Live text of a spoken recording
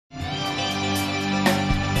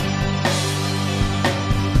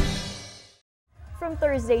From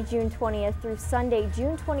Thursday, June 20th through Sunday,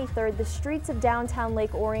 June 23rd, the streets of downtown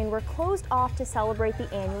Lake Orion were closed off to celebrate the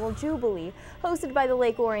annual Jubilee, hosted by the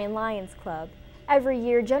Lake Orion Lions Club. Every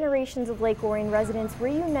year, generations of Lake Orion residents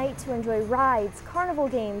reunite to enjoy rides, carnival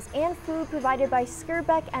games, and food provided by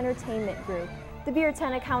Skirbeck Entertainment Group. The beer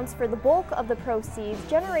tent accounts for the bulk of the proceeds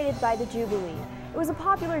generated by the Jubilee. It was a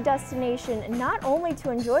popular destination not only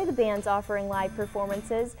to enjoy the bands offering live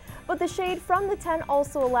performances, but the shade from the tent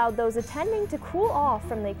also allowed those attending to cool off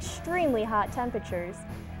from the extremely hot temperatures.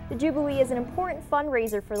 The Jubilee is an important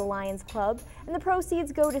fundraiser for the Lions Club, and the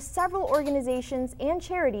proceeds go to several organizations and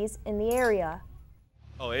charities in the area.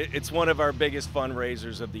 Oh, it's one of our biggest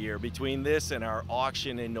fundraisers of the year. Between this and our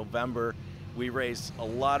auction in November, we raise a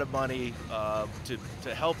lot of money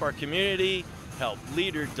to help our community, help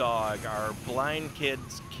Leader Dog, our blind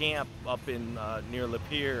kids camp up in near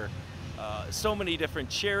Lapeer. So many different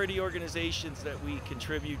charity organizations that we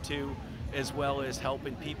contribute to, as well as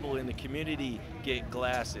helping people in the community get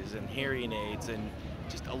glasses and hearing aids, and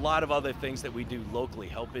just a lot of other things that we do locally,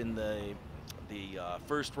 helping the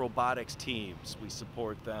First Robotics teams. We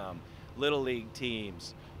support them, Little League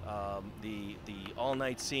teams, the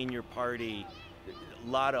all-night senior party, a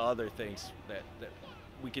lot of other things that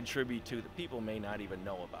we contribute to that people may not even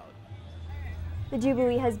know about. The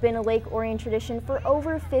Jubilee has been a Lake Orion tradition for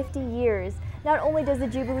over 50 years. Not only does the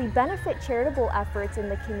Jubilee benefit charitable efforts in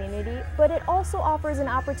the community, but it also offers an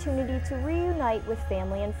opportunity to reunite with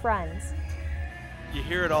family and friends. You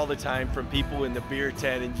hear it all the time from people in the beer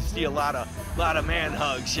tent, and you see a lot of man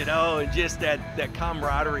hugs, you know, and just that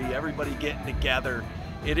camaraderie, everybody getting together.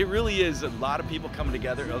 It really is a lot of people coming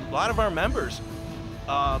together. A lot of our members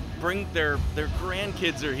bring their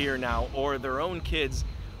grandkids are here now, or their own kids,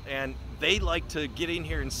 and they like to get in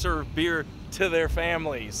here and serve beer to their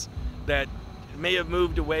families that may have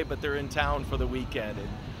moved away, but they're in town for the weekend. And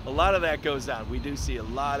a lot of that goes on. We do see a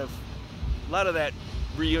lot of that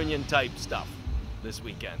reunion type stuff this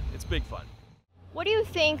weekend. It's big fun. What do you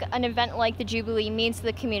think an event like the Jubilee means to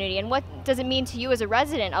the community, and what does it mean to you as a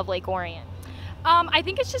resident of Lake Orion? I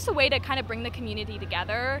think it's just a way to kind of bring the community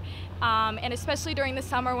together, and especially during the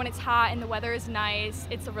summer when it's hot and the weather is nice,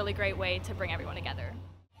 it's a really great way to bring everyone together.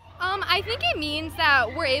 I think it means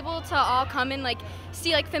that we're able to all come and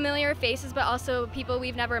see familiar faces, but also people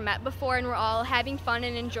we've never met before, and we're all having fun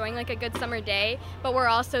and enjoying a good summer day, but we're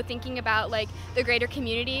also thinking about the greater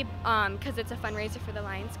community because it's a fundraiser for the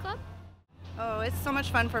Lions Club. Oh, it's so much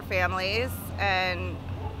fun for families, and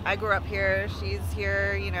I grew up here, she's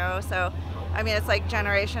here, you know, so I mean it's like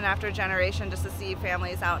generation after generation just to see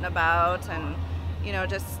families out and about, and you know,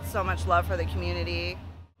 just so much love for the community.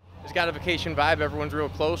 It's got a vacation vibe. Everyone's real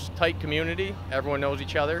close, tight community. Everyone knows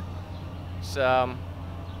each other. It's the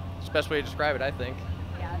best way to describe it, I think.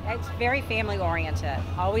 Yeah, it's very family oriented.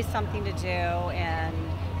 Always something to do and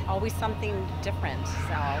always something different.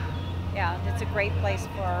 So, yeah, it's a great place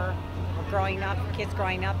for growing up, kids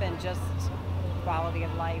growing up, and just quality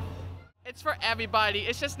of life. It's for everybody.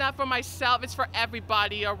 It's just not for myself. It's for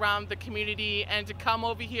everybody around the community, and to come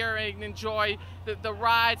over here and enjoy the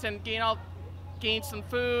rides and gain some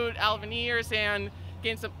food, souvenirs, and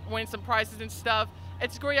win some prizes and stuff.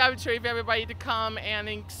 It's a great opportunity for everybody to come and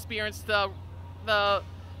experience the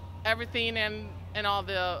everything and all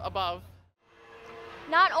the above.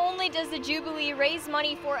 Not only does the Jubilee raise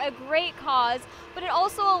money for a great cause, but it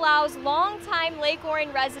also allows longtime Lake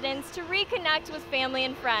Orion residents to reconnect with family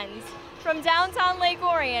and friends. From downtown Lake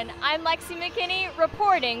Orion, I'm Lexi McKinney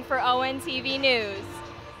reporting for ONTV News.